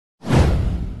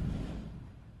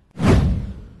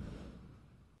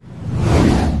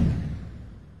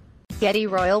Getty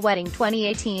Royal Wedding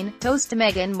 2018, toast to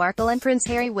Meghan Markle and Prince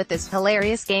Harry with this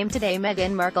hilarious game today.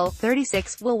 Meghan Markle,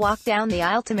 36, will walk down the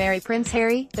aisle to marry Prince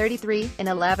Harry, 33, in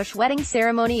a lavish wedding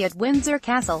ceremony at Windsor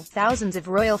Castle. Thousands of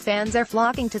royal fans are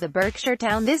flocking to the Berkshire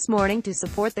town this morning to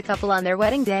support the couple on their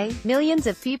wedding day. Millions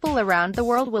of people around the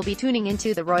world will be tuning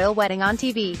into the royal wedding on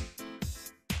TV,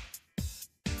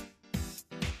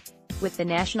 with the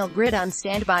national grid on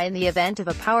standby in the event of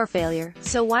a power failure.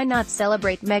 So why not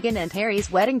celebrate Meghan and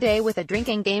Harry's wedding day with a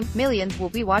drinking game? Millions will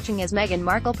be watching as Meghan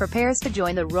Markle prepares to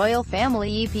join the royal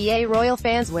family. EPA royal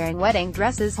fans wearing wedding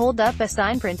dresses hold up a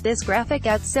sign. Print this graphic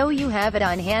out so you have it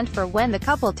on hand for when the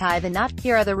couple tie the knot.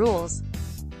 Here are the rules.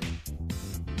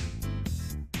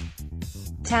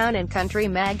 Town and Country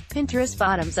Mag, Pinterest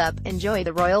bottoms up. Enjoy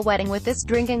the royal wedding with this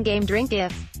drinking game. Drink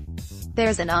if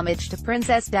there's an homage to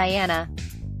Princess Diana.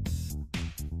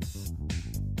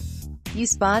 You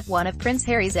spot one of Prince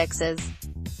Harry's exes.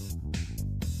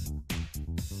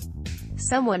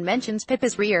 Someone mentions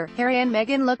Pippa's rear. Harry and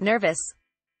Meghan look nervous.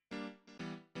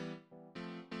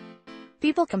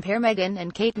 People compare Meghan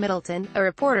and Kate Middleton. A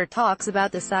reporter talks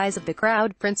about the size of the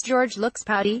crowd. Prince George looks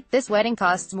pouty. This wedding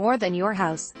costs more than your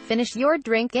house. Finish your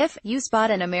drink if you spot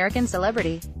an American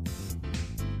celebrity.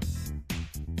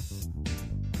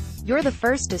 You're the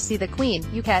first to see the Queen.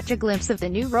 You catch a glimpse of the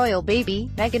new royal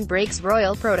baby. Meghan breaks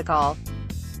royal protocol.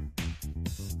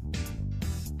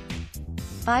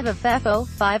 5 of FO,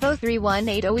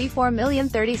 50318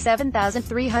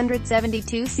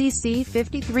 4,037,372 cc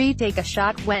 53. Take a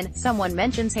shot when someone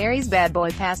mentions Harry's bad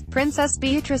boy past. Princess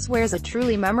Beatrice wears a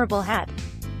truly memorable hat.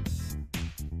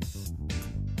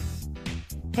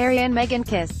 Harry and Meghan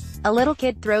kiss. A little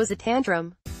kid throws a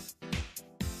tantrum.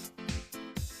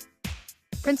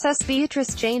 Princess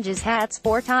Beatrice changes hats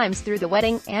 4 times through the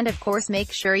wedding, and of course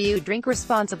make sure you drink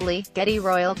responsibly. Getty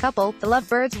royal couple, the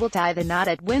lovebirds will tie the knot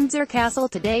at Windsor Castle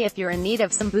today. If you're in need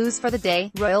of some booze for the day,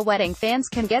 royal wedding fans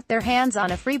can get their hands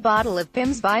on a free bottle of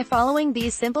Pimm's by following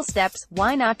these simple steps.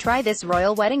 Why not try this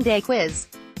royal wedding day quiz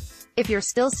if you're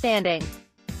still standing?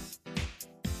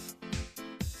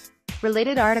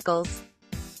 Related articles.